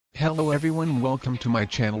Hello everyone, welcome to my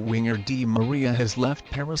channel. Winger Di Maria has left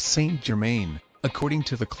Paris Saint-Germain, according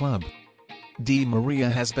to the club. Di Maria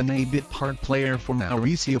has been a bit part player for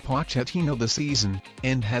Mauricio Pochettino this season,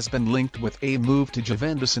 and has been linked with a move to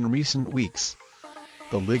Juventus in recent weeks.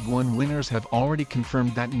 The Ligue 1 winners have already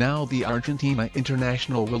confirmed that now the Argentina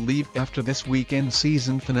international will leave after this weekend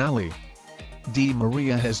season finale. Di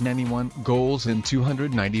Maria has 91 goals in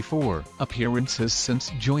 294 appearances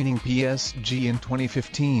since joining PSG in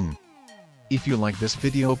 2015. If you like this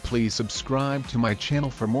video, please subscribe to my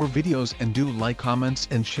channel for more videos and do like, comments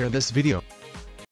and share this video.